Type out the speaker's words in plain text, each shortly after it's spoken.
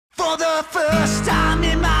first time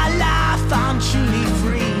in my life I'm truly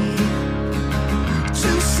free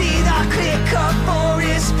to see the clear-cut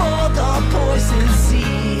forest for the poison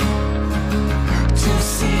sea, to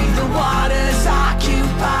see the waters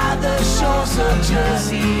occupy the shores of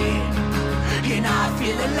Jersey, and I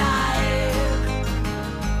feel alive.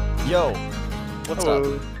 Yo, what's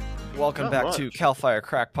Hello. up? Welcome Not back much. to Calfire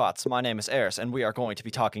Crackpots. My name is Eris, and we are going to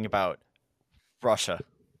be talking about Russia.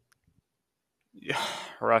 Yeah,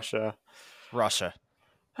 Russia. Russia.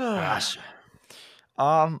 All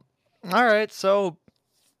right, so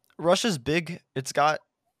Russia's big. It's got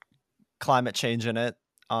climate change in it.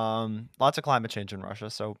 Lots of climate change in Russia,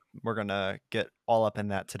 so we're gonna get all up in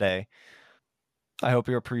that today. I hope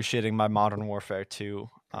you're appreciating my Modern Warfare 2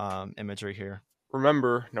 imagery here.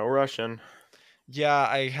 Remember, no Russian. Yeah,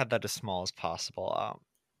 I had that as small as possible.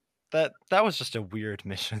 That was just a weird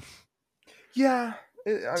mission. Yeah.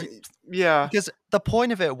 Yeah. Because the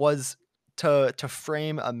point of it was to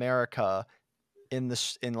frame America in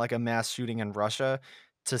like a mass shooting in Russia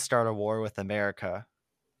to start a war with America.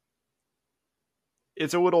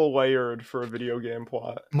 It's a little layered for a video game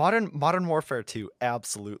plot. Modern Warfare 2,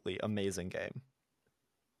 absolutely amazing game.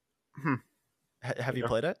 Have you Yeah.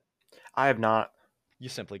 played it? I have not. You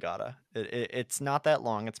simply gotta. It's not that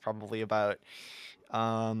long. It's probably about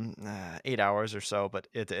 8 hours or so, but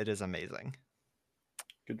it is amazing.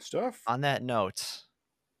 Good stuff. On that note,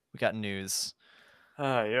 we got news.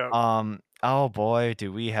 Yeah. Oh boy,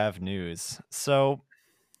 do we have news. So,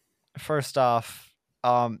 first off,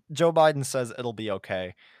 Joe Biden says it'll be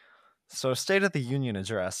okay. So, State of the Union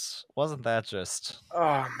address, wasn't that just...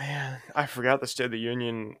 Oh, man. I forgot the State of the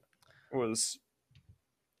Union was...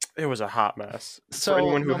 It was a hot mess. So, for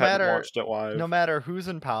anyone who no hadn't matter- watched it live. No matter who's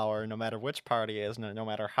in power, no matter which party is, no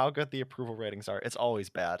matter how good the approval ratings are, it's always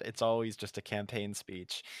bad. It's always just a campaign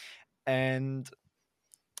speech. And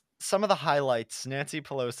some of the highlights, Nancy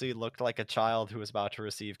Pelosi looked like a child who was about to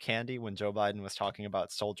receive candy when Joe Biden was talking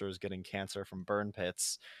about soldiers getting cancer from burn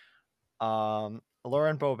pits. Lauren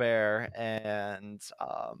Boebert and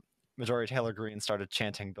Marjorie Taylor Greene started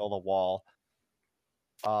chanting "Build a Wall."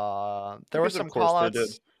 There were Because of some course they callouts.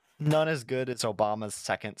 did. None as good as Obama's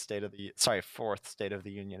fourth State of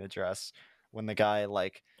the Union address, when the guy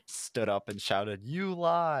like stood up and shouted, "You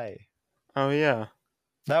lie." Oh, yeah.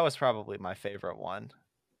 That was probably my favorite one.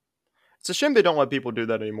 It's a shame they don't let people do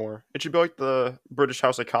that anymore. It should be like the British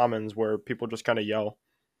House of Commons where people just kind of yell.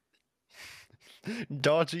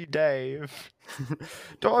 Dodgy Dave.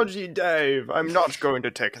 Dodgy Dave, I'm not going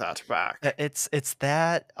to take that back. It's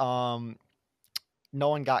that no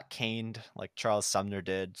one got caned like Charles Sumner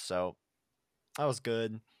did, so that was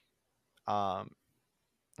good.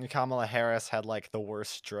 Kamala Harris had like the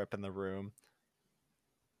worst strip in the room.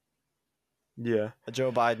 Yeah.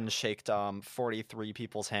 Joe Biden shaked 43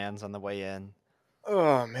 people's hands on the way in.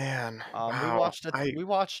 Oh, man. We Wow. watched it.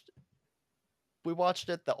 We watched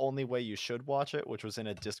it the only way you should watch it, which was in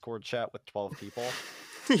a Discord chat with 12 people.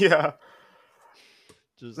 Yeah,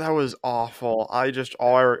 Just that was awful.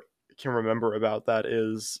 All I can remember about that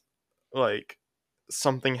is like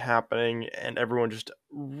something happening and everyone just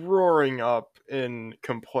roaring up in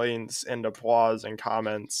complaints and applause and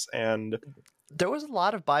comments. And there was a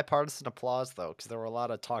lot of bipartisan applause though, because there were a lot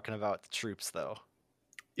of talking about the troops though.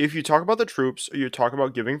 if you talk about the troops or you talk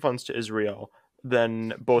about giving funds to Israel,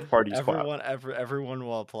 then both parties clap. Everyone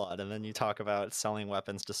will applaud, and then you talk about selling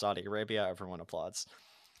weapons to Saudi Arabia, everyone applauds.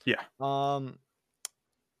 Yeah.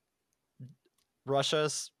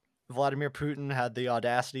 Russia's Vladimir Putin had the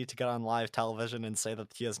audacity to get on live television and say that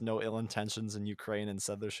he has no ill intentions in Ukraine and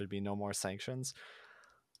said there should be no more sanctions.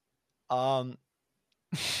 I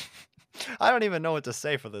don't even know what to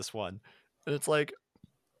say for this one. It's like,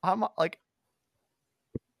 I'm like,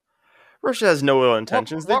 Russia has no ill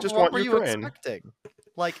intentions. They just want what were you Ukraine. expecting?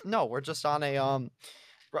 Like, no, we're just on a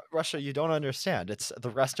Russia. You don't understand. It's the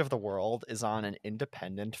rest of the world is on an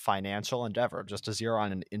independent financial endeavor, just as you're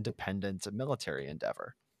on an independent military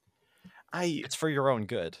endeavor. It's for your own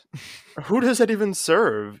good. Who does that even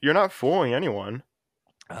serve? You're not fooling anyone.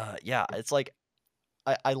 Yeah, it's like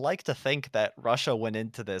I like to think that Russia went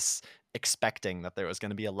into this expecting that there was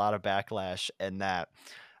going to be a lot of backlash and that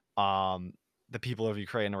the people of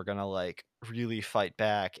Ukraine were going to like really fight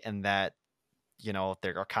back and that, you know,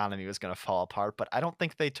 their economy was going to fall apart. But I don't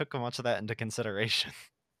think they took much of that into consideration.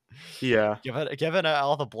 Yeah. Given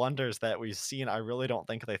all the blunders that we've seen, I really don't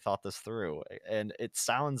think they thought this through. And it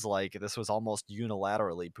sounds like this was almost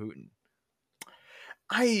unilaterally Putin.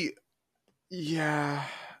 Yeah,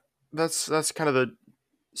 that's kind of the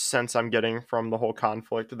sense I'm getting from the whole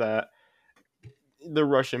conflict, that the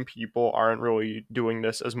Russian people aren't really doing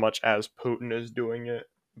this as much as Putin is doing it.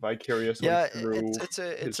 vicariously Yeah, through it's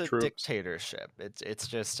his a troops. dictatorship. It's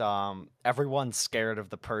just everyone's scared of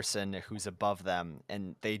the person who's above them,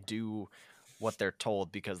 and they do what they're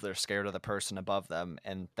told because they're scared of the person above them,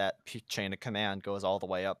 and that chain of command goes all the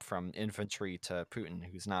way up from infantry to Putin,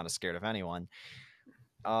 who's not as scared of anyone.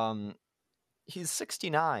 Um, he's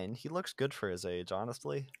 69. He looks good for his age,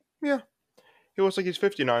 honestly. Yeah, he looks like he's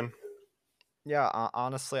 59. Yeah,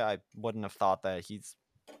 honestly, I wouldn't have thought that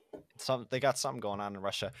they got something going on in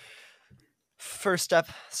Russia. First step,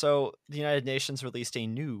 so the United Nations released a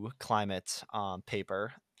new climate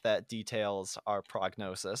paper that details our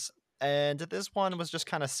prognosis. And this one was just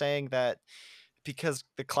kind of saying that because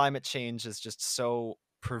the climate change is just so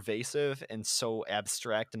pervasive and so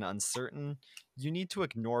abstract and uncertain, you need to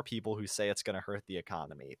ignore people who say it's going to hurt the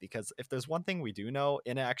economy. Because if there's one thing we do know,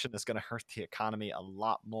 inaction is going to hurt the economy a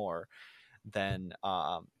lot more than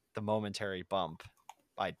the momentary bump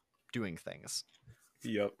by doing things.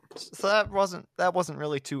 Yep. So that wasn't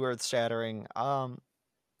really too earth shattering.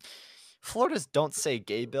 Florida's "Don't Say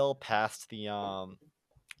Gay" bill passed the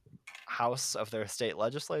House of their state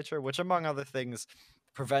legislature, which, among other things,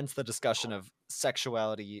 prevents the discussion of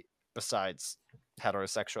sexuality besides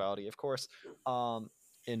heterosexuality, of course,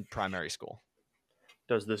 in primary school.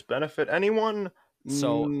 Does this benefit anyone?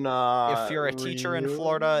 So if Not you're a teacher in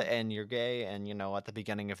Florida really. and you're gay and at the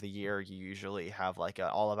beginning of the year you usually have like a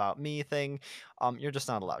all about me thing, you're just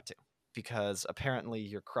not allowed to because apparently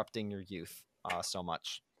you're corrupting your youth so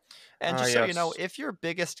much. And Ah, just so you know, yes.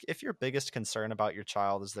 if your biggest concern about your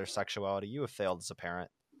child is their sexuality, you have failed as a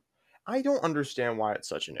parent. I don't understand why it's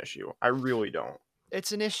such an issue. I really don't.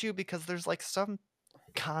 It's an issue because there's like some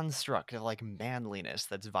construct of like manliness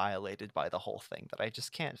that's violated by the whole thing that I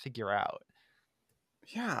just can't figure out.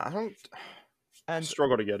 Yeah, I don't. I And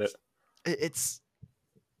struggle to get it. it's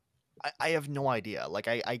I have no idea. Like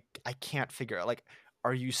I can't figure out like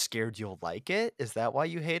are you scared you'll like it? Is that why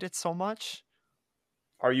you hate it so much?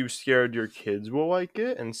 Are you scared your kids will like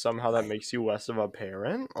it and somehow that makes you less of a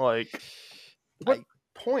parent? Like, what I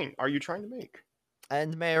point are you trying to make?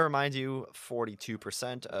 And may I remind you,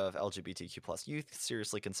 42% of LGBTQ plus youth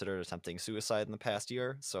seriously considered attempting suicide in the past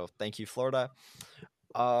year. So thank you, Florida.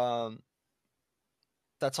 Um,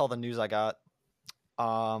 that's all the news I got.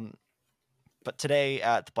 But today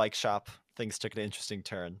at the bike shop, things took an interesting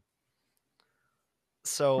turn.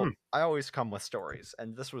 So Hmm. I always come with stories,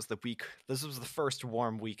 and this was the first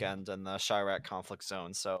warm weekend in the Chirac conflict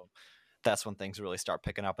zone. So that's when things really start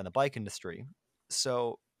picking up in the bike industry.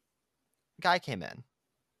 So guy came in,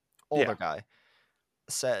 older Yeah. guy,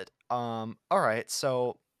 said, all right,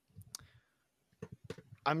 so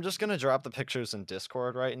I'm just gonna drop the pictures in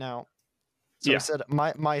Discord right now. So he Yeah. said,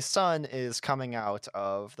 my son is coming out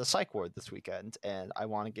of the psych ward this weekend, and I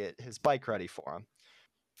want to get his bike ready for him.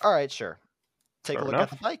 All right, sure. Take a Fair look at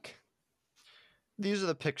the enough. bike. These are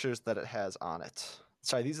the pictures that it has on it.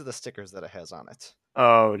 Sorry, these are the stickers that it has on it.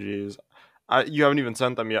 Oh, geez. You haven't even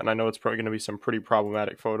sent them yet, and I know it's probably going to be some pretty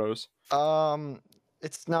problematic photos. Um,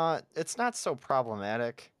 it's not so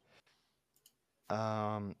problematic.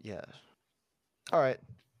 Yeah. All right.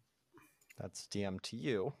 That's DM to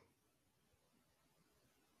you.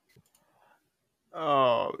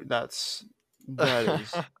 Oh, that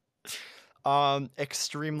is.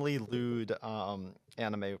 Extremely lewd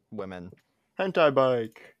anime women Hentai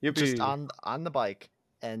bike. just Yippee. on the bike.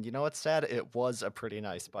 And you know what's sad? It was a pretty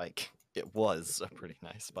nice bike. It was a pretty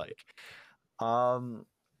nice bike.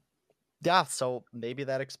 Yeah, so maybe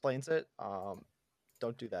that explains it.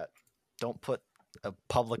 Don't do that. Don't put a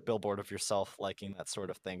public billboard of yourself liking that sort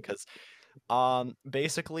of thing because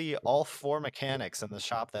basically all four mechanics in the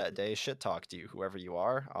shop that day shit talked you, whoever you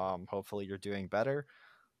are. Hopefully you're doing better.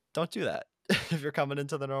 Don't do that. If you're coming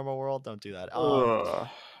into the normal world, don't do that. Ugh.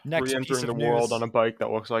 Next piece Re-entering of the world on news. a bike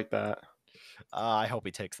that looks like that. I hope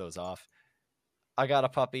he takes those off. I got a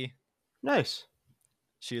puppy. Nice.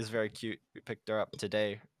 She is very cute. We picked her up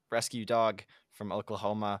today. Rescue dog from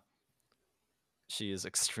Oklahoma. She is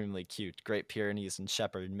extremely cute. Great Pyrenees and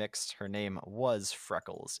Shepherd mixed. Her name was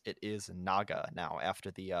Freckles. It is Naga now,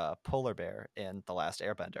 after the polar bear in The Last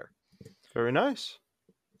Airbender. Very nice.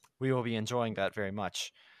 We will be enjoying that very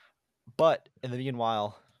much. But in the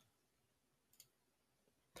meanwhile,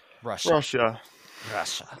 Russia.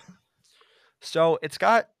 So it's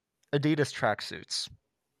got Adidas tracksuits.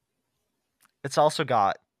 It's also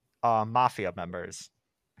got mafia members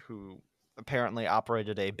who apparently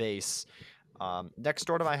operated a base next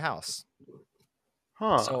door to my house.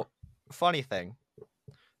 Huh. So, funny thing,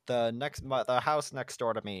 the house next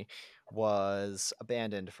door to me was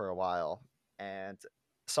abandoned for a while, and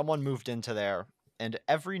someone moved into there, and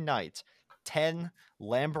every night 10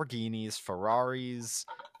 Lamborghinis, Ferraris,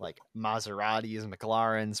 like Maseratis,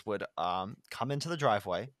 McLarens would come into the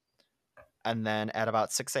driveway, and then at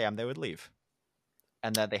about 6 a.m. they would leave.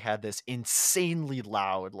 And then they had this insanely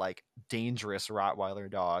loud, like dangerous Rottweiler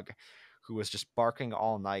dog who was just barking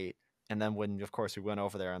all night. And then when, of course, we went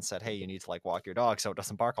over there and said, hey, you need to like walk your dog so it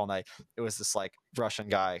doesn't bark all night, it was this like Russian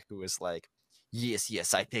guy who was like,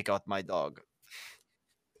 yes, I take out my dog.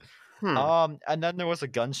 And then there was a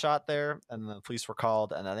gunshot there, and the police were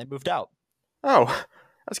called, and then they moved out. Oh,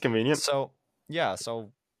 that's convenient. So yeah,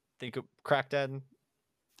 so think of crack den,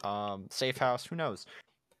 safe house, who knows?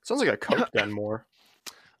 Sounds like a coke den more.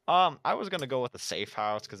 I was gonna go with the safe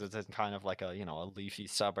house because it's in kind of like a a leafy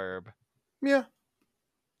suburb. Yeah.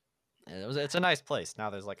 It's a nice place. Now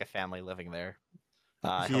there's like a family living there.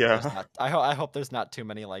 I hope there's not too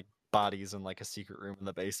many like bodies in like a secret room in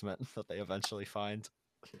the basement that they eventually find.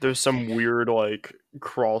 There's some weird like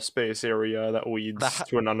crawl space area that leads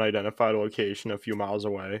to an unidentified location a few miles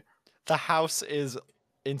away. The house is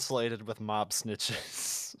insulated with mob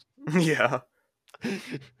snitches. Yeah.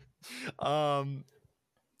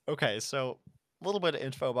 Okay, so a little bit of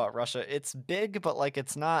info about Russia. It's big, but like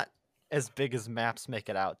it's not as big as maps make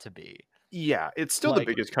it out to be. Yeah, it's still the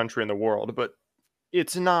biggest country in the world, but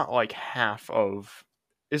it's not like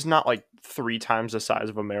it's not like 3 times the size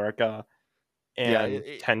of America and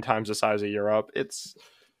 10 times the size of Europe. Things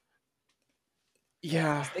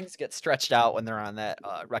get stretched out when they're on that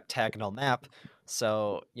rectagonal map.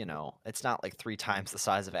 So, it's not like 3 times the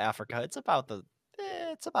size of Africa. It's about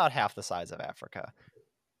half the size of Africa.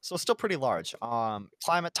 So still pretty large.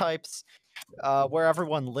 Climate types, where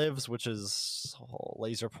everyone lives, which is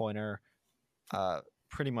laser pointer,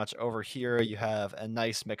 pretty much over here, you have a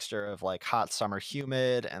nice mixture of like hot summer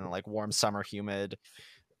humid and like warm summer humid.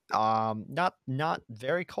 Not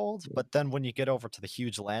very cold, but then when you get over to the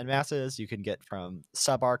huge land masses, you can get from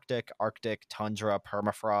subarctic, arctic, tundra,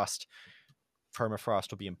 permafrost. Permafrost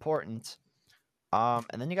will be important. And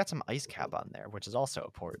then you got some ice cap on there, which is also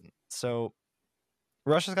important. So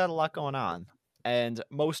Russia's got a lot going on. And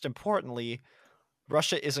most importantly,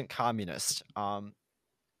 Russia isn't communist.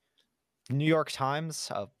 New York Times,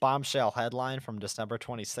 a bombshell headline from December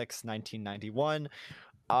 26, 1991,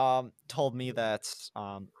 told me that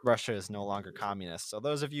Russia is no longer communist. So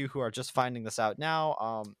those of you who are just finding this out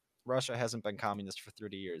now, Russia hasn't been communist for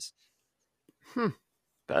 30 years.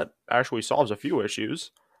 That actually solves a few issues.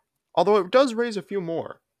 Although it does raise a few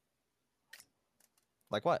more.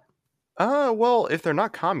 Like what? Well, if they're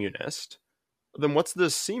not communist, then what's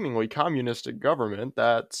this seemingly communistic government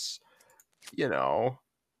that's,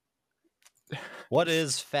 What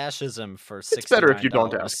is fascism for $69? It's better if you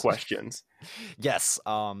don't ask questions. Yes,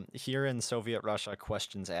 here in Soviet Russia,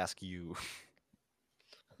 questions ask you.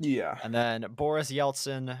 Yeah. And then Boris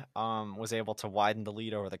Yeltsin was able to widen the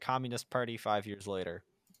lead over the Communist Party 5 years later.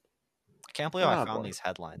 I can't believe I found these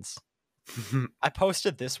headlines. I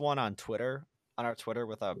posted this one on Twitter, on our Twitter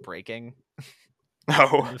with a breaking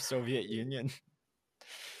the Soviet Union.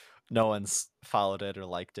 No one's followed it or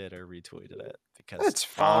liked it or retweeted it because that's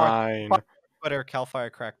fine. Twitter,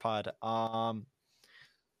 Calfire, Crackpot. All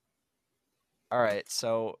right,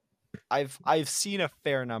 so I've seen a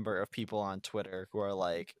fair number of people on Twitter who are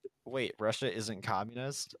like, "Wait, Russia isn't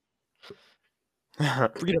communist?"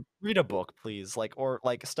 read a book, please, or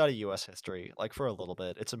study U.S. history, for a little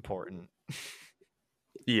bit. It's important.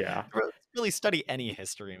 Yeah, really study any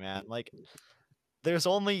history, man. There's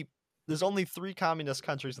only 3 communist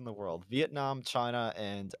countries in the world: Vietnam, China,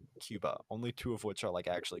 and Cuba. Only 2 of which are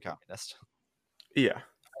actually communist. Yeah.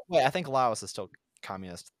 Wait, I think Laos is still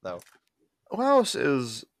communist though. Laos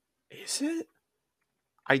is it?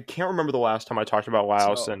 I can't remember the last time I talked about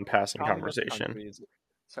Laos in passing conversation. Countries.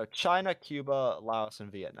 So China, Cuba, Laos,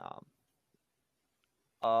 and Vietnam.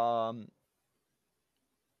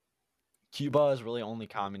 Cuba is really only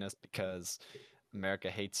communist because America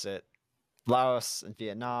hates it. Laos and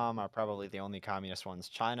Vietnam are probably the only communist ones.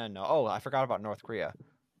 China, no. Oh, I forgot about North Korea.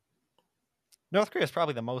 North Korea is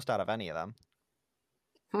probably the most out of any of them.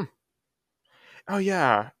 Oh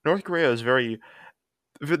yeah, North Korea is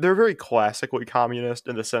they're very classically communist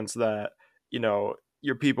in the sense that,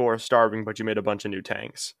 your people are starving, but you made a bunch of new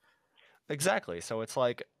tanks. Exactly. So it's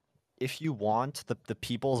if you want the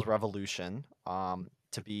people's revolution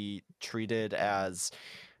to be treated as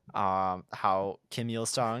how Kim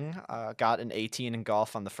Il-sung got an 18 in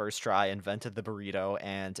golf on the first try, invented the burrito,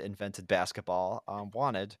 and invented basketball,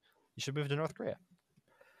 you should move to North Korea.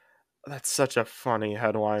 That's such a funny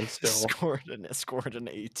headline still. Scored an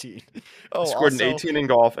 18. Scored an 18 in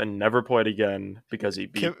golf and never played again because he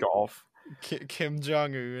beat golf. Kim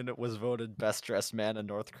Jong-un was voted best dressed man in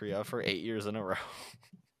North Korea for 8 years in a row.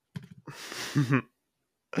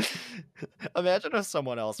 Imagine if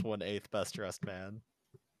someone else won 8th best dressed man.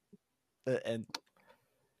 And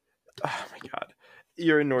Oh my god.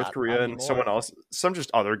 You're in North not Korea and someone anymore. else, some just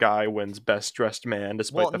other guy wins best dressed man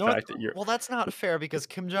despite the fact that you're. Well, that's not fair because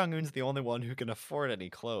Kim Jong-un's the only one who can afford any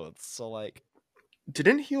clothes. So like,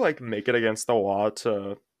 Didn't he like make it against the law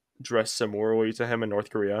to dress similarly to him in North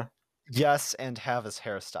Korea? yes, and have his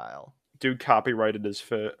hairstyle. Dude copyrighted his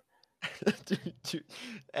fit.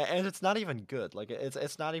 And it's not even good. Like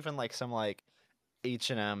it's not even like some like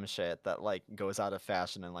H&M shit that like goes out of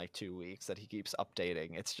fashion in like 2 weeks that he keeps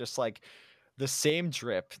updating. It's just like the same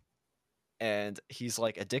drip, and he's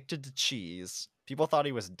like addicted to cheese. People thought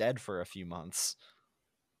he was dead for a few months.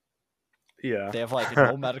 Yeah. They have like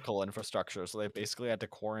no medical infrastructure, so they basically had to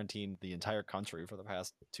quarantine the entire country for the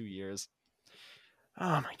past 2 years.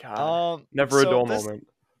 Oh my god. Never a So dull moment.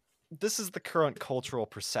 this is the current cultural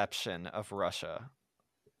perception of Russia.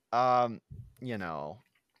 You know,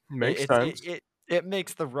 Makes sense. it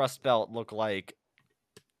makes the Rust Belt look like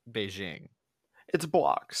Beijing. It's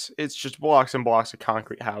blocks. It's just blocks and blocks of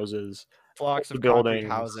concrete houses. Blocks The of concrete buildings.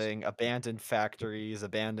 housing, abandoned factories,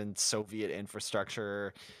 abandoned Soviet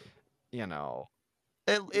infrastructure. You know,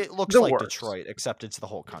 it looks The like worst. Detroit, except it's the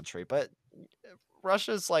whole country. But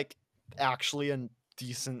Russia's like actually a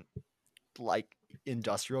decent like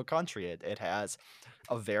industrial country. It has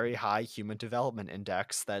a very high human development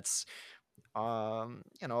index that's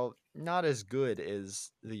not as good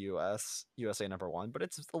as the USA #1, but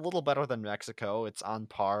it's a little better than Mexico. It's on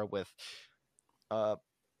par with uh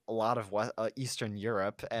a lot of Eastern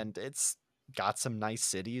Europe, and it's got some nice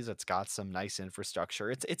cities. It's got some nice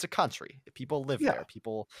infrastructure. It's a country. People live Yeah. there.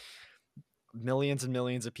 People, millions and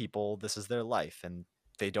millions of people. This is their life, and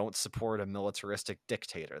they don't support a militaristic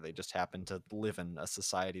dictator. They just happen to live in a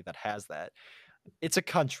society that has that. It's a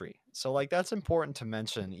country, so like that's important to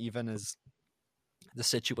mention, even as the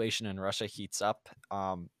situation in Russia heats up.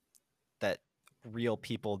 That real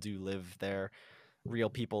people do live there.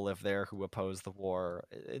 Real people live there who oppose the war.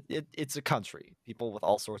 It's a country. People with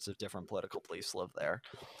all sorts of different political beliefs live there.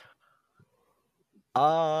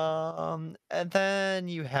 And then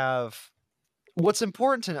you have what's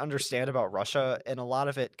important to understand about Russia, and a lot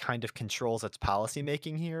of it kind of controls its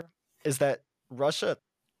policymaking here, is that Russia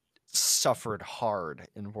suffered hard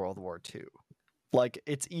in World War II. Like,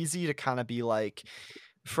 it's easy to kind of be like,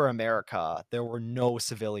 for America, there were no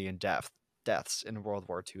civilian deaths in World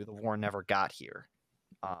War II. The war never got here.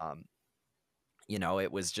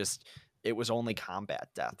 It was only combat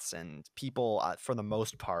deaths, and people, for the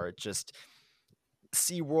most part, just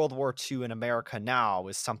see World War II in America now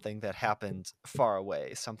as something that happened far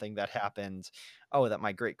away, something that happened, that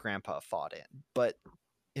my great grandpa fought in. But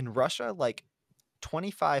in Russia, like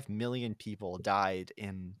 25 million people died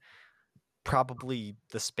in probably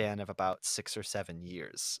the span of about 6 or 7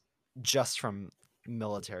 years just from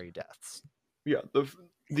military deaths. Yeah,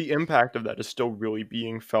 the impact of that is still really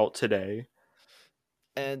being felt today.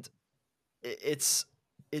 And it's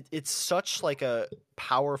such like a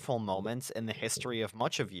powerful moment in the history of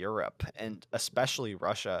much of Europe, and especially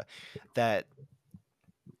Russia, that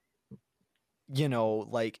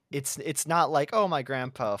like it's not like, oh, my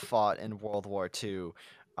grandpa fought in World War II.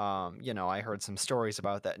 I heard some stories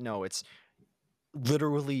about that. No, it's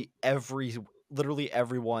literally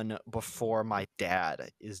everyone before my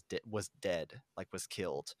dad was dead, like was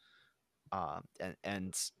killed.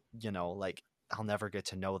 And like, I'll never get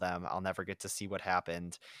to know them. I'll never get to see what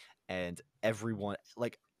happened. And everyone,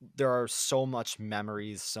 like, there are so much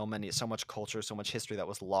memories, so much culture, so much history that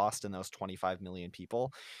was lost in those 25 million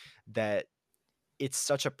people, that it's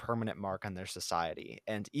such a permanent mark on their society.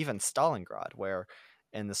 And even Stalingrad, where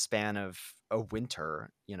in the span of a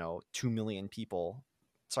winter, 2 million people,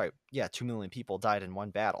 2 million people died in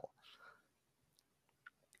one battle.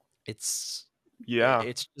 It's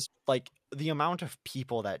just like the amount of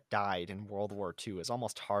people that died in World War II is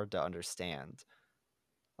almost hard to understand.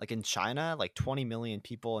 Like in China, like 20 million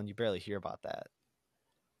people, and you barely hear about that.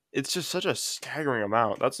 It's just such a staggering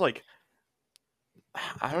amount. That's like,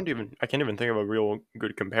 I can't even think of a real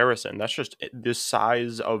good comparison. That's just the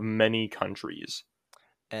size of many countries.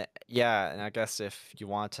 Yeah, and I guess if you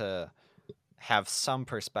want to have some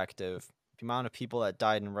perspective, the amount of people that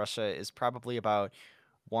died in Russia is probably about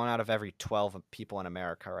 1 out of every 12 people in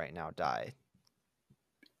America right now die.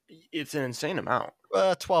 It's an insane amount.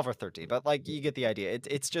 12 or 13, but like, you get the idea.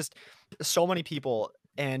 It's just so many people,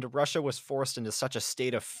 and Russia was forced into such a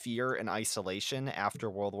state of fear and isolation after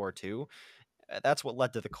World War II. That's what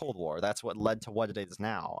led to the Cold War. That's what led to what it is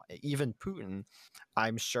now. Even Putin,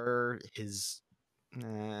 I'm sure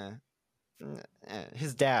uh,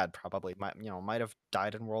 his dad probably might have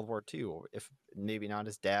died in World War II. If maybe not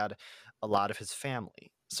his dad, a lot of his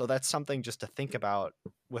family. So that's something just to think about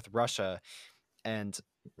with Russia and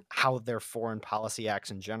how their foreign policy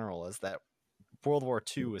acts in general, is that World War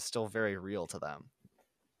II is still very real to them.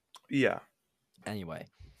 Yeah. Anyway,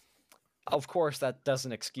 of course, that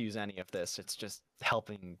doesn't excuse any of this. It's just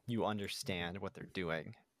helping you understand what they're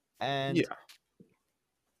doing. And Yeah.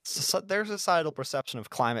 so their societal perception of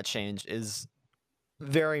climate change is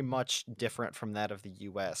very much different from that of the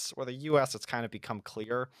US. Where the US, it's kind of become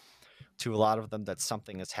clear to a lot of them that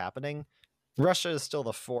something is happening. Russia is still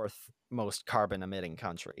the fourth most carbon emitting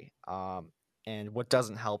country. And what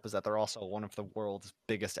doesn't help is that they're also one of the world's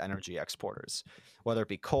biggest energy exporters, whether it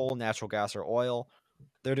be coal, natural gas, or oil.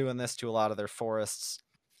 They're doing this to a lot of their forests.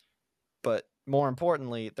 But more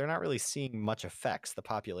importantly, they're not really seeing much effects. The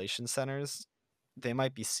population centers, they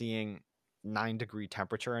might be seeing 9-degree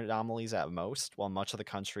temperature anomalies at most, while much of the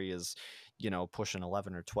country is, pushing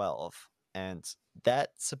 11 or 12. And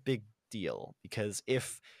that's a big deal, because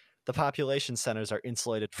if the population centers are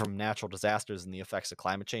insulated from natural disasters and the effects of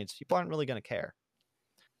climate change, people aren't really going to care.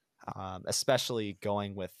 Especially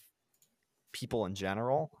going with people in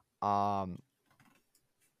general.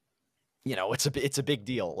 It's a big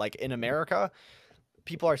deal. Like in America,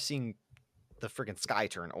 people are seeing the freaking sky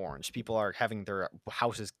turn orange. People are having their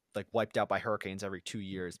houses like wiped out by hurricanes every 2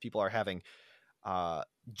 years. People are having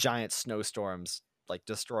giant snowstorms like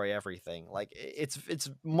destroy everything. Like it's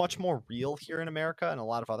much more real here in America and a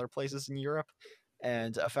lot of other places in Europe.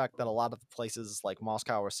 And the fact that a lot of places like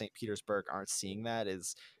Moscow or St. Petersburg aren't seeing that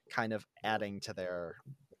is kind of adding to their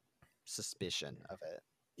suspicion of it.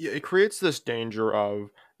 Yeah, it creates this danger of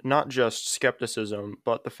not just skepticism,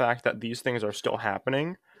 but the fact that these things are still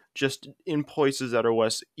happening, just in places that are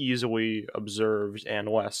less easily observed and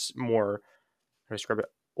how do I describe it,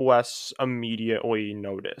 less immediately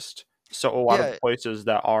noticed. So a lot of Yeah, places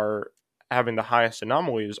that are having the highest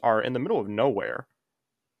anomalies are in the middle of nowhere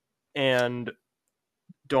and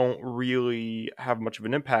don't really have much of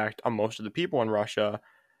an impact on most of the people in Russia,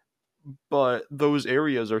 but those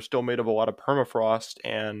areas are still made of a lot of permafrost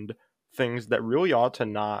and things that really ought to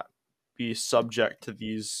not be subject to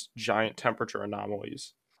these giant temperature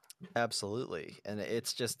anomalies. absolutely. And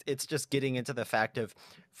it's just getting into the fact of,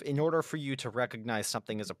 in order for you to recognize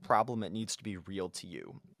something as a problem, it needs to be real to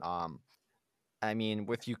you. I mean,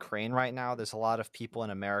 with Ukraine right now, there's a lot of people in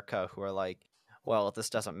America who are like, well, this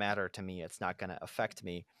doesn't matter to me. It's not going to affect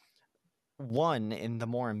me. One, in the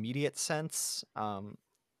more immediate sense,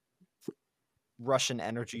 Russian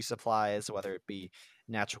energy supplies, whether it be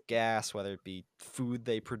natural gas, whether it be food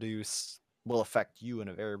they produce, will affect you in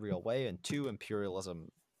a very real way. And two, imperialism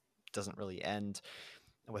doesn't really end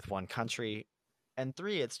with one country. And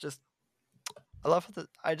three, it's just, I love that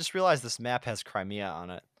I just realized this map has Crimea on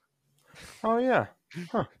it. Oh yeah.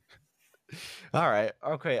 Huh. All right.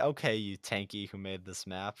 Okay, you tanky who made this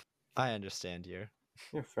map. I understand you.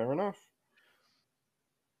 Yeah, fair enough.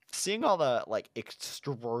 Seeing all the like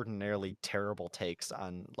extraordinarily terrible takes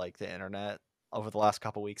on like the internet over the last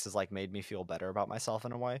couple weeks has like made me feel better about myself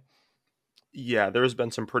in a way. Yeah, there's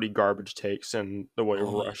been some pretty garbage takes in the way of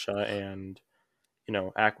Oh, Russia and,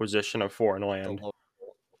 acquisition of foreign the land. local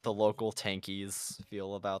the local tankies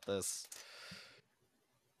feel about this.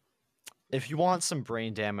 If you want some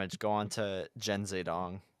brain damage, go on to Gen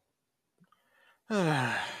Zedong.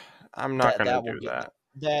 I'm not That gonna that will do get that.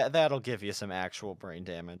 that'll give you some actual brain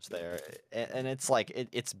damage there. And it's like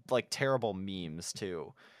it's like terrible memes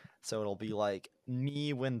too. So it'll be like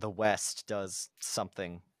me when the West does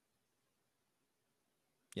something,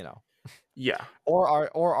 you know. Yeah. Or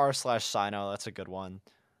r/Sino, that's a good one.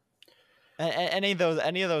 Any of those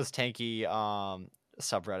tanky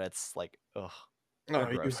subreddits, like, ugh, they're Oh,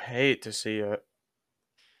 you gross. hate to see it.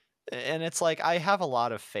 And it's like I have a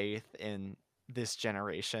lot of faith in this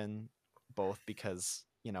generation, both because,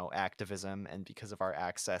 activism, and because of our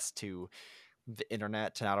access to the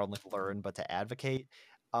internet to not only learn but to advocate.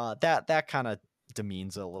 That kind of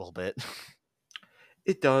demeans it a little bit.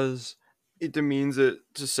 It does. It demeans it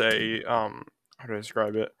to say, how do I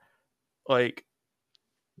describe it? Like,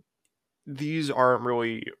 these aren't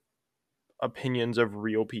really opinions of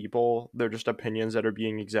real people. They're just opinions that are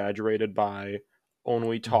being exaggerated by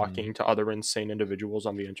only Mhm. talking to other insane individuals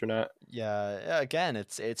on the internet. Yeah, again,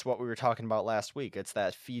 it's what we were talking about last week. It's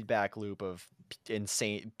that feedback loop of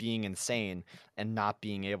being insane and not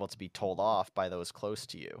being able to be told off by those close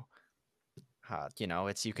to you.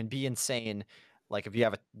 It's you can be insane Like if you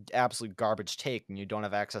have an absolute garbage take and you don't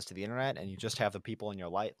have access to the internet and you just have the people in your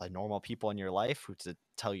life, like normal people in your life who to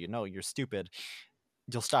tell you, no, you're stupid,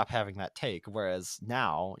 you'll stop having that take. Whereas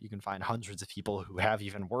now you can find hundreds of people who have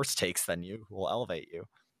even worse takes than you who will elevate you.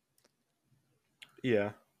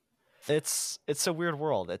 Yeah. It's a weird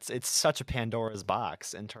world. It's such a Pandora's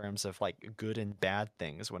box in terms of like good and bad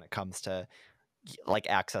things when it comes to like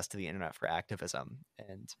access to the internet for activism.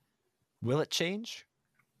 And will it change?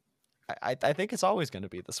 I think it's always going to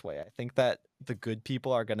be this way. I think that the good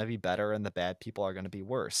people are going to be better and the bad people are going to be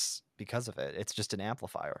worse because of it. It's just an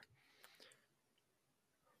amplifier.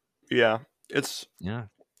 Yeah. It's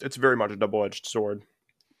very much a double-edged sword.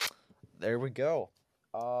 There we go.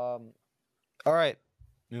 All right,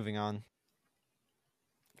 moving on.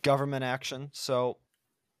 Government action. So,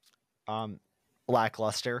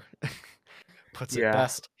 lackluster puts it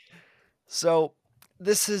best. So,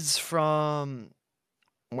 this is from.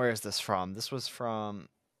 Where is this from? This was from.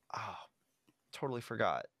 Oh, totally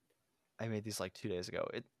forgot. I made these like 2 days ago.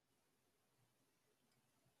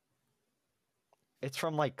 It's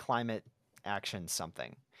from like climate action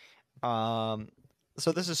something.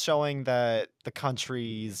 So this is showing that the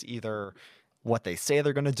countries either what they say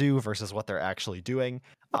they're going to do versus what they're actually doing,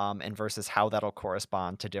 and versus how that'll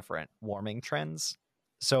correspond to different warming trends.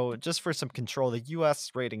 So just for some control, the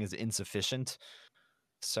U.S. rating is insufficient.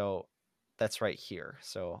 So that's right here.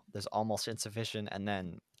 So there's almost insufficient, and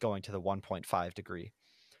then going to the 1.5 degree.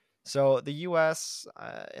 So the U.S.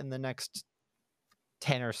 In the next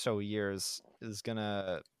 10 or so years is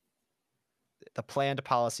gonna the planned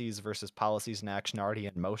policies versus policies in action already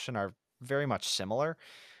in motion are very much similar.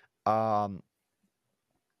 So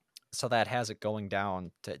that has it going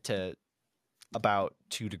down to about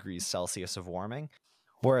 2 degrees Celsius of warming.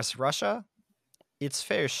 Whereas Russia, its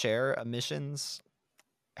fair share emissions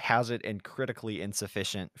has it in critically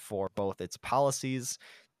insufficient for both its policies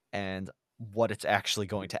and what it's actually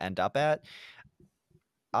going to end up at.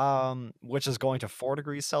 Which is going to 4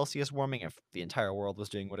 degrees Celsius warming if the entire world was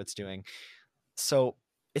doing what it's doing. So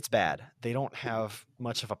it's bad. They don't have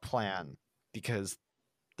much of a plan because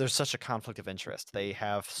there's such a conflict of interest. They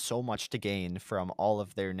have so much to gain from all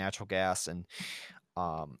of their natural gas and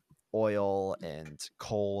oil and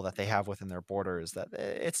coal that they have within their borders that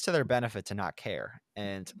it's to their benefit to not care.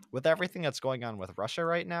 And with everything that's going on with Russia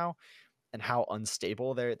right now and how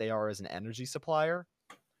unstable they are as an energy supplier,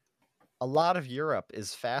 a lot of Europe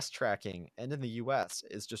is fast tracking, and in the US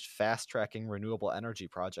is just fast tracking renewable energy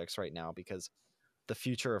projects right now because the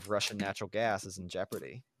future of Russian natural gas is in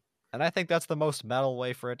jeopardy. And I think that's the most metal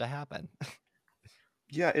way for it to happen.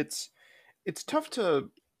 Yeah, it's tough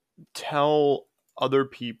to tell other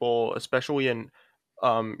people, especially in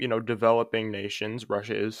developing nations.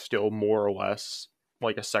 Russia is still more or less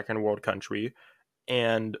like a second world country,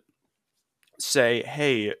 and say,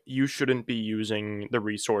 hey, you shouldn't be using the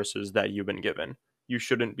resources that you've been given. You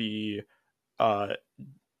shouldn't be, uh,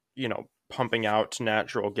 pumping out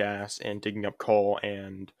natural gas and digging up coal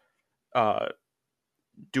and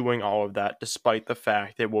doing all of that, despite the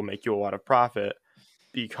fact it will make you a lot of profit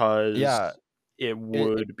because it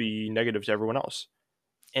would be negative to everyone else.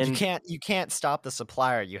 And you can't stop the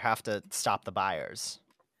supplier. You have to stop the buyers.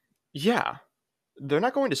 Yeah, they're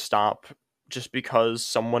not going to stop just because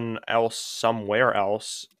someone else somewhere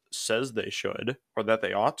else says they should or that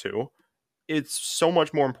they ought to. It's so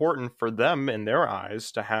much more important for them in their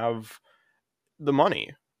eyes to have the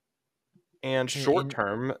money. And short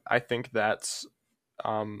term, I think that's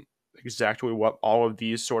exactly what all of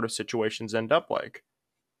these sort of situations end up like.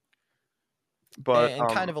 But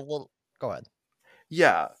kind of a little. Go ahead.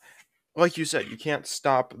 Yeah, like you said, you can't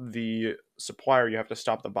stop the supplier, you have to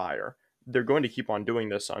stop the buyer. They're going to keep on doing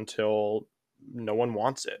this until no one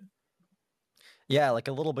wants it. Yeah, like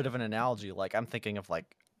a little bit of an analogy. Like I'm thinking of like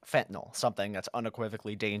fentanyl, something that's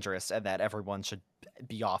unequivocally dangerous and that everyone should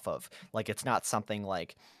be off of. Like it's not something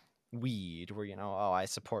like weed where, oh, I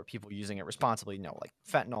support people using it responsibly. No, like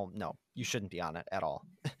fentanyl, no, you shouldn't be on it at all.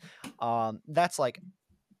 That's like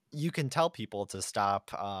you can tell people to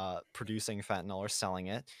stop producing fentanyl or selling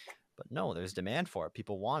it, but no, there's demand for it.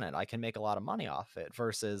 People want it. I can make a lot of money off it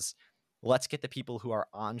versus let's get the people who are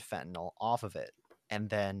on fentanyl off of it. And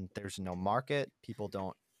then there's no market. People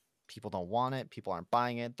don't want it. People aren't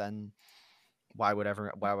buying it. Then why would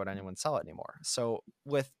anyone sell it anymore? So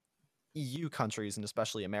with EU countries and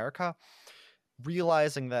especially America,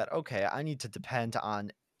 realizing that, okay, I need to depend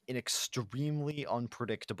on an extremely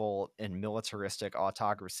unpredictable and militaristic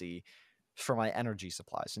autocracy for my energy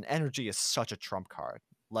supplies. And energy is such a trump card.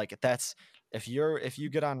 Like that's if you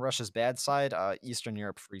get on Russia's bad side, Eastern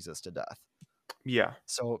Europe freezes to death. Yeah.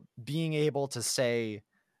 So being able to say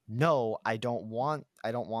no, I don't want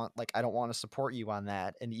to support you on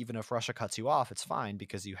that. And even if Russia cuts you off, it's fine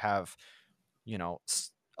because you have, you know,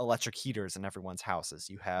 electric heaters in everyone's houses.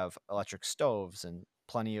 You have electric stoves and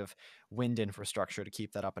plenty of wind infrastructure to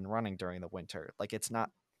keep that up and running during the winter. Like, it's not,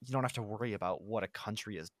 you don't have to worry about what a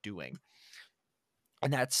country is doing.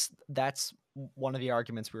 And that's one of the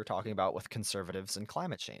arguments we were talking about with conservatives and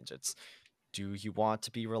climate change. It's, do you want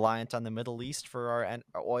to be reliant on the Middle East for our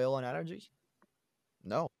oil and energy?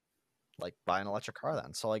 No. Like, buy an electric car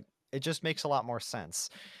then. So, like, it just makes a lot more sense.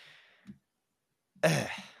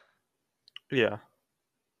 Yeah.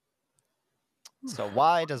 So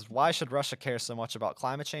why should Russia care so much about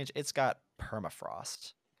climate change? It's got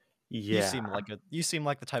permafrost. Yeah. You seem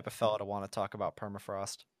like the type of fella to want to talk about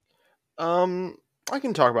permafrost. I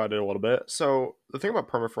can talk about it a little bit. So the thing about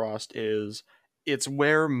permafrost is it's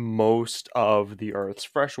where most of the Earth's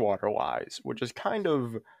freshwater lies, which is kind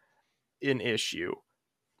of an issue,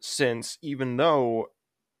 since even though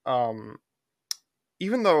what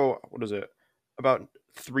is it, about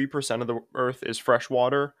 3% of the Earth is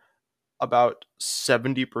freshwater, about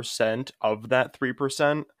 70% of that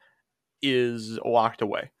 3% is locked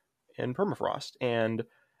away in permafrost, and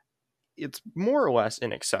it's more or less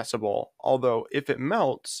inaccessible. Although if it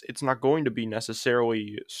melts, it's not going to be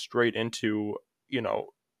necessarily straight into,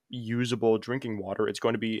 usable drinking water. It's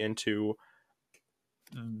going to be into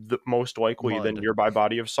the most likely the Mud. nearby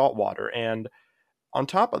body of salt water. And on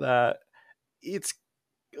top of that, it's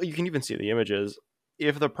you can even see the images.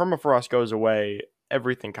 If the permafrost goes away,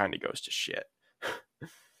 everything kind of goes to shit.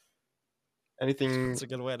 Anything That's a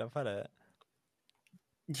good way to put it.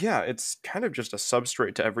 Yeah, it's kind of just a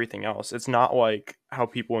substrate to everything else. It's not like how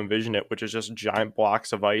people envision it, which is just giant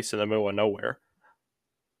blocks of ice in the middle of nowhere.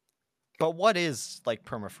 But what is, like,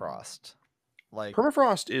 permafrost? Like,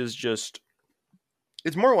 Permafrost is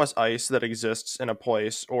it's more or less ice that exists in a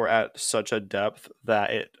place or at such a depth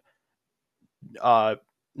that it uh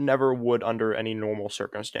never would under any normal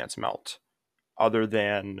circumstance melt, other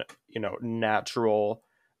than, natural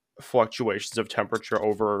fluctuations of temperature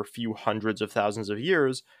over a few hundreds of thousands of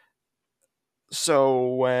years. So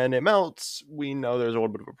when it melts, we know there's a little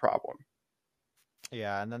bit of a problem.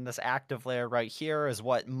 yeah, and then this active layer right here is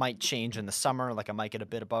what might change in the summer. Like, it might get a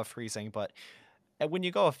bit above freezing, but when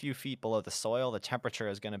you go a few feet below the soil, the temperature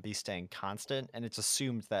is going to be staying constant, and it's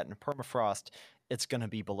assumed that in permafrost, it's going to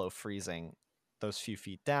be below freezing those few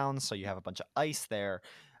feet down, so you have a bunch of ice there.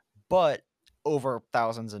 But over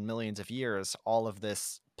thousands and millions of years, all of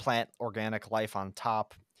this plant organic life on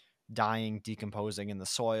top, dying, decomposing in the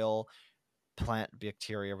soil, plant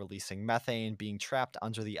bacteria releasing methane, being trapped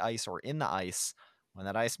under the ice or in the ice. When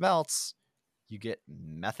that ice melts, you get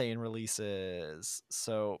methane releases.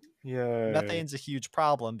 So Yay. methane's a huge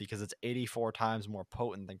problem because it's 84 times more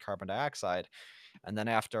potent than carbon dioxide. And then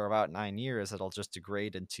after about 9 years, it'll just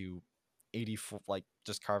degrade into 84, like,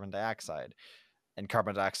 just carbon dioxide. And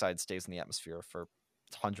carbon dioxide stays in the atmosphere for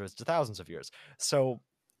hundreds to thousands of years. So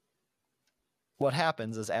what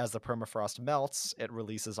happens is, as the permafrost melts, it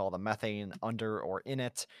releases all the methane under or in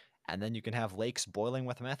it, and then you can have lakes boiling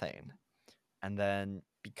with methane. And then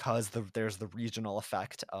because there's the regional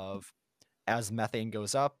effect of, as methane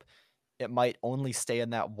goes up, it might only stay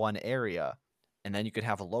in that one area, and then you could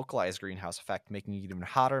have a localized greenhouse effect, making it even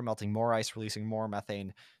hotter, melting more ice, releasing more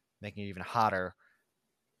methane, making it even hotter.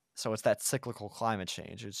 So it's that cyclical climate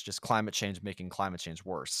change. It's just climate change making climate change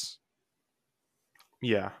worse.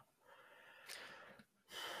 Yeah.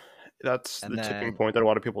 That's And the tipping then, point that a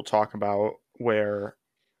lot of people talk about, where,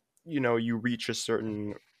 you reach a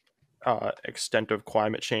certain extent of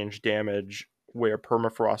climate change damage where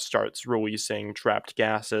permafrost starts releasing trapped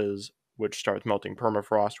gases, which starts melting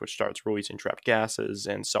permafrost, which starts releasing trapped gases,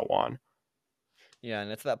 and so on. yeah,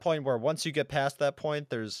 and it's that point where once you get past that point,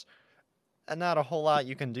 there's not a whole lot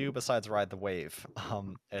you can do besides ride the wave.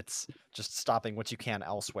 It's just stopping what you can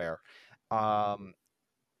elsewhere. And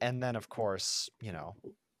then, of course,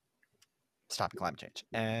 stopping climate change.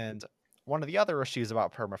 And one of the other issues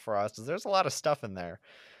about permafrost is there's a lot of stuff in there.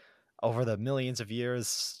 Over the millions of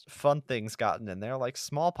years, fun things gotten in there, like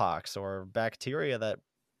smallpox or bacteria that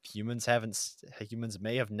humans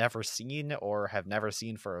may have never seen or have never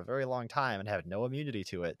seen for a very long time and have no immunity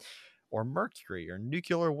to it, or mercury or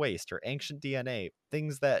nuclear waste or ancient DNA,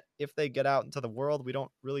 things that if they get out into the world, we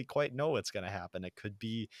don't really quite know what's going to happen. It could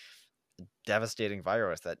be a devastating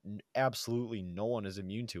virus that absolutely no one is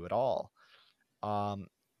immune to at all.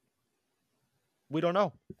 We don't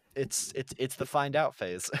know. It's the find out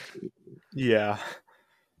phase. Yeah.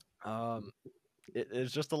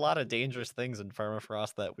 It's just a lot of dangerous things in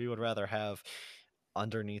permafrost that we would rather have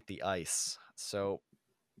underneath the ice. So,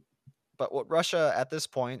 But what Russia at this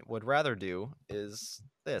point would rather do is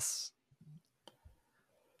this.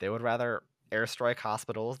 They would rather airstrike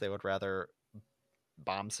hospitals. They would rather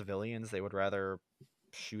bomb civilians. They would rather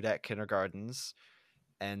shoot at kindergartens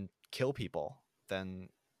and kill people than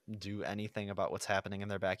do anything about what's happening in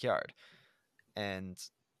their backyard. And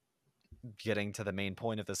getting to the main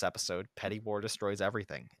point of this episode, petty war destroys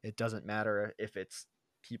everything. It doesn't matter if it's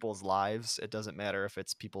people's lives. It doesn't matter if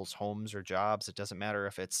it's people's homes or jobs. It doesn't matter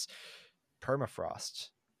if it's permafrost.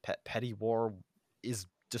 Petty war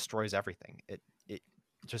destroys everything. It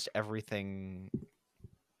just everything.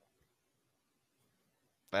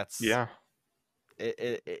 That's Yeah.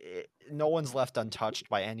 No one's left untouched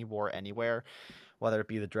by any war anywhere, whether it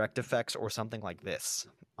be the direct effects or something like this.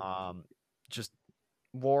 Just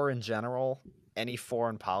war in general, any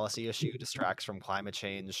foreign policy issue distracts from climate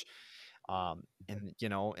change. And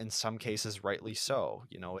in some cases, rightly so.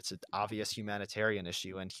 It's an obvious humanitarian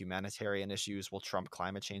issue, and humanitarian issues will trump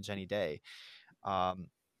climate change any day.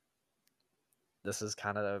 This is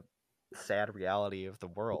kind of the sad reality of the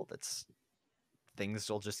world. Things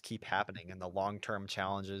will just keep happening, and the long-term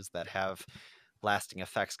challenges that have lasting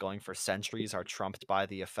effects going for centuries are trumped by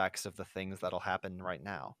the effects of the things that'll happen right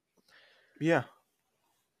now. Yeah.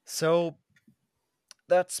 So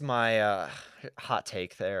that's my hot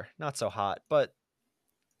take there. Not so hot, but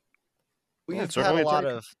we've had a lot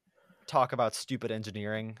of talk about stupid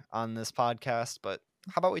engineering on this podcast, but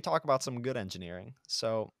how about we talk about some good engineering?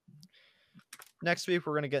 So next week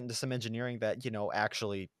we're going to get into some engineering that,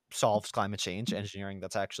 actually solves climate change, engineering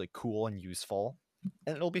that's actually cool and useful,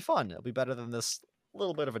 and it'll be fun. It'll be better than this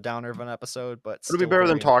little bit of a downer of an episode, but it'll be better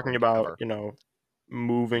than talking about,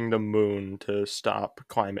 moving the moon to stop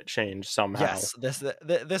climate change somehow. Yes,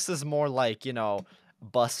 this is more like,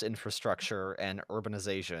 bus infrastructure and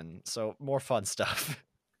urbanization, so more fun stuff.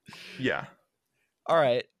 Yeah. All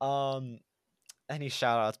right. Any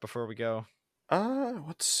shout outs before we go?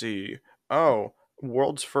 Let's see. Oh,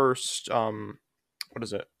 world's first what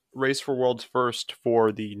is it? Race for world's first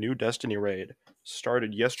for the new Destiny raid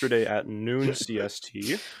started yesterday at noon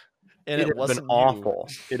CST. And it has been awful.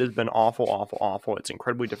 It has been awful. It's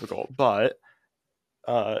incredibly difficult, but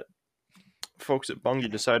folks at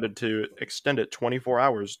Bungie decided to extend it 24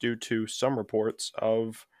 hours due to some reports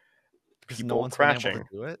of people crashing. Been able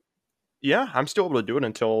to do it? Yeah, I'm still able to do it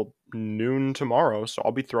until noon tomorrow, so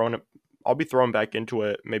I'll be thrown back into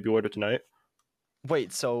it maybe later tonight.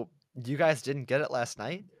 Wait, so you guys didn't get it last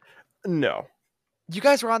night? No. You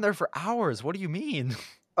guys were on there for hours. What do you mean?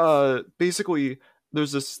 Basically,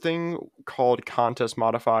 there's this thing called contest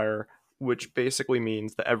modifier, which basically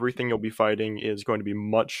means that everything you'll be fighting is going to be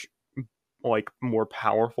much more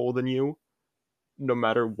powerful than you, no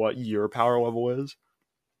matter what your power level is.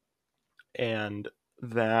 And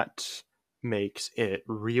that makes it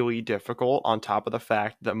really difficult, on top of the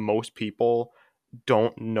fact that most people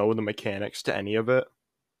don't know the mechanics to any of it.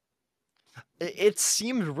 It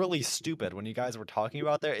seemed really stupid when you guys were talking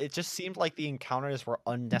about there. It just seemed like the encounters were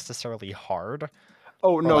unnecessarily hard.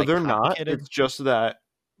 Oh, no, they're not. It's just that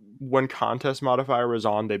when contest modifier is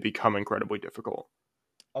on, they become incredibly difficult.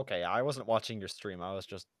 Okay, I wasn't watching your stream. I was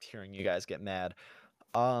just hearing you guys get mad.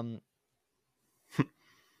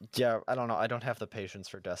 Yeah, I don't know. I don't have the patience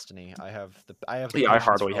for Destiny. I have the I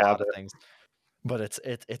hardly have it. Things, but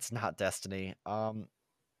it's not Destiny.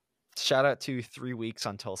 Shout out to 3 weeks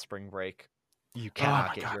until spring break. You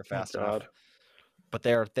cannot get here fast enough. But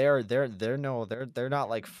they're not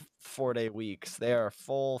like 4-day weeks. They are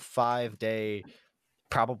full 5-day,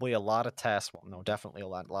 probably a lot of tests. Well, no, definitely a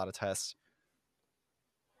lot of tests.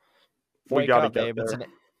 Wake up, babe.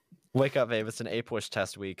 It's an A-push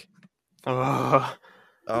test week.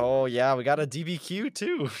 Oh yeah, we got a DBQ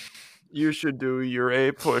too. You should do your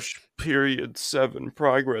A-push period 7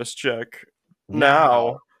 progress check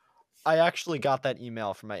now. I actually got that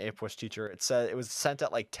email from my A-push teacher. It said it was sent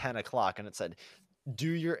at like 10 o'clock, and it said,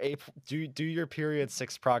 "Do your period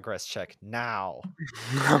 6 progress check now."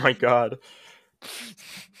 Oh my god!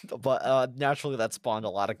 But naturally, that spawned a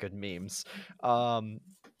lot of good memes. Oh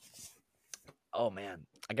man,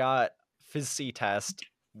 I got Phys C test,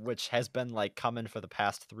 which has been like coming for the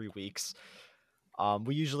past 3 weeks.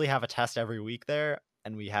 We usually have a test every week there,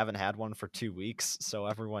 and we haven't had one for 2 weeks, so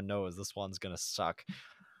everyone knows this one's gonna suck.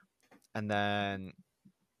 And then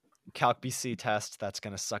Calc BC test, that's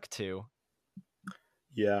gonna suck too.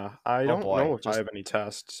 Yeah, I don't know if I have any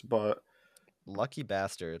tests, but lucky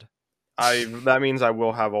bastard. That means I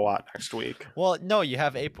will have a lot next week. Well, no, you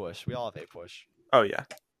have A-push. We all have A-push. Oh yeah.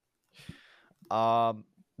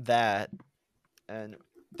 That, and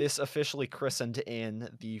this officially christened in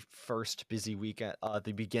the first busy weekend,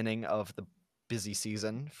 the beginning of the busy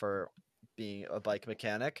season for being a bike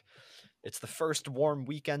mechanic. It's the first warm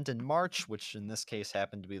weekend in March, which in this case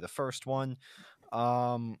happened to be the first one.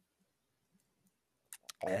 And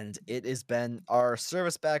it has been, our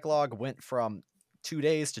service backlog went from 2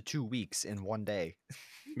 days to 2 weeks in 1 day.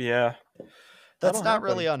 Yeah. That's That'll not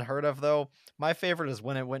really happen. unheard of, though. My favorite is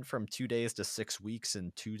when it went from 2 days to 6 weeks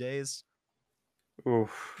in 2 days.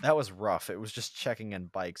 Oof. That was rough. It was just checking in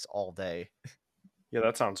bikes all day. Yeah,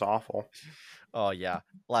 that sounds awful. Oh yeah,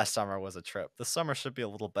 last summer was a trip. This summer should be a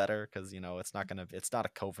little better because it's not a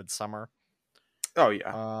COVID summer. Oh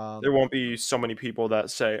yeah. There won't be so many people that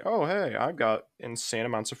say, "Oh, hey, I've got insane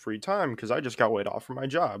amounts of free time because I just got laid off from my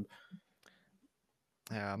job."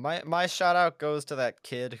 Yeah, my shout out goes to that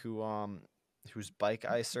kid whose bike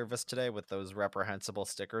I serviced today with those reprehensible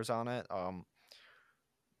stickers on it.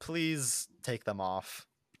 Please take them off.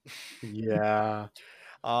 Yeah.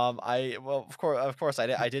 Of course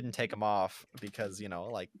I didn't take them off because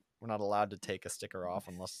like we're not allowed to take a sticker off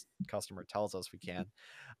unless the customer tells us we can.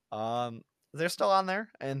 They're still on there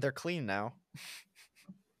and they're clean now.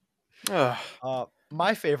 Ugh.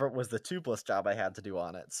 My favorite was the tubeless job I had to do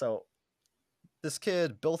on it. So this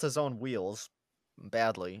kid built his own wheels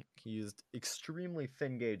badly. He used extremely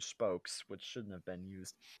thin gauge spokes, which shouldn't have been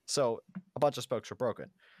used. So a bunch of spokes were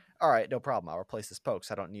broken. All right, no problem. I'll replace the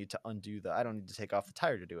spokes. I don't need to take off the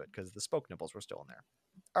tire to do it because the spoke nipples were still in there.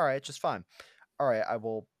 All right, just fine. All right, I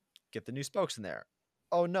will get the new spokes in there.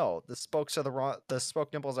 Oh no, the spokes are the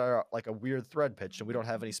spoke nipples are like a weird thread pitch and we don't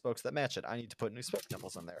have any spokes that match it. I need to put new spoke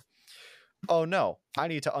nipples in there. Oh no, I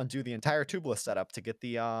need to undo the entire tubeless setup to get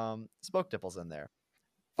the spoke nipples in there.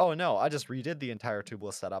 Oh no, I just redid the entire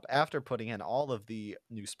tubeless setup after putting in all of the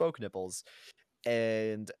new spoke nipples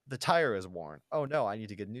and the tire is worn. Oh no, I need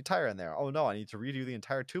to get a new tire in there. Oh no, I need to redo the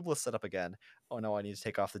entire tubeless setup again. Oh no, I need to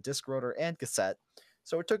take off the disc rotor and cassette.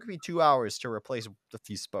 So it took me 2 hours to replace the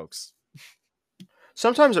few spokes.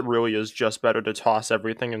 Sometimes it really is just better to toss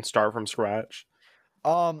everything and start from scratch.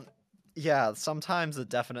 Yeah, sometimes it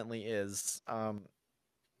definitely is.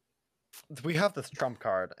 We have this trump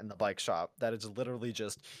card in the bike shop that is literally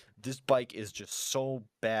just, this bike is just so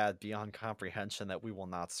bad beyond comprehension that we will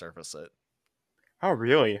not service it. Oh,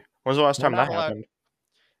 really? When's the last We're time not that allowed.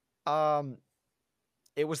 happened?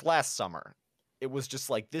 It was last summer. It was just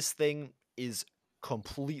like, this thing is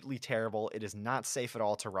completely terrible. It is not safe at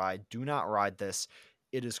all to ride. Do not ride this.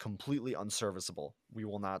 It is completely unserviceable. We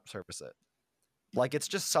will not service it. Like, it's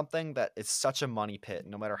just something that is such a money pit.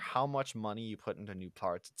 No matter how much money you put into new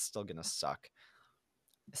parts, it's still gonna suck.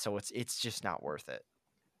 So it's just not worth it.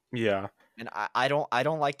 Yeah. And I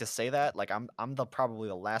don't like to say that. Like, I'm probably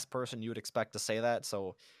the last person you would expect to say that.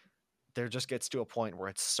 So there just gets to a point where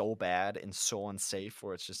it's so bad and so unsafe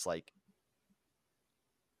where it's just like,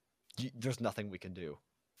 there's nothing we can do.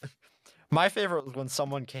 My favorite was when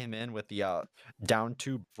someone came in with the down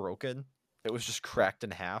tube broken. It was just cracked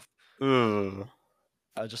in half. Ugh.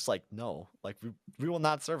 I was just like, no, like we will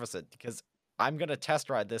not service it because I'm gonna test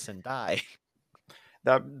ride this and die.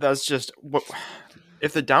 That's just what.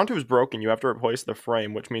 If the down tube is broken, you have to replace the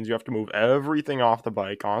frame, which means you have to move everything off the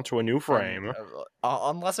bike onto a new frame. And,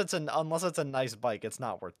 unless it's a nice bike, it's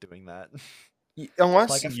not worth doing that. Unless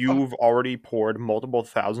Like, you've already poured multiple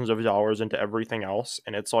thousands of dollars into everything else,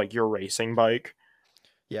 and it's like your racing bike.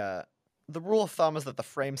 Yeah, the rule of thumb is that the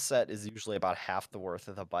frame set is usually about half the worth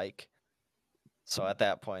of the bike. So at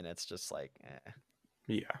that point, it's just like, eh.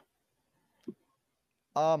 Yeah.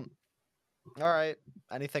 All right.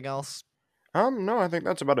 Anything else? No, I think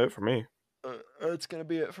that's about it for me. It's gonna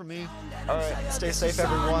be it for me. All right. Stay safe,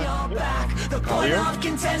 everyone. The point of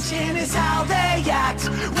contention is how they act.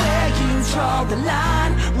 Where you draw the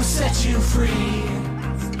line will set you free.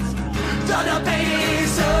 The debate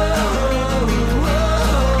is over.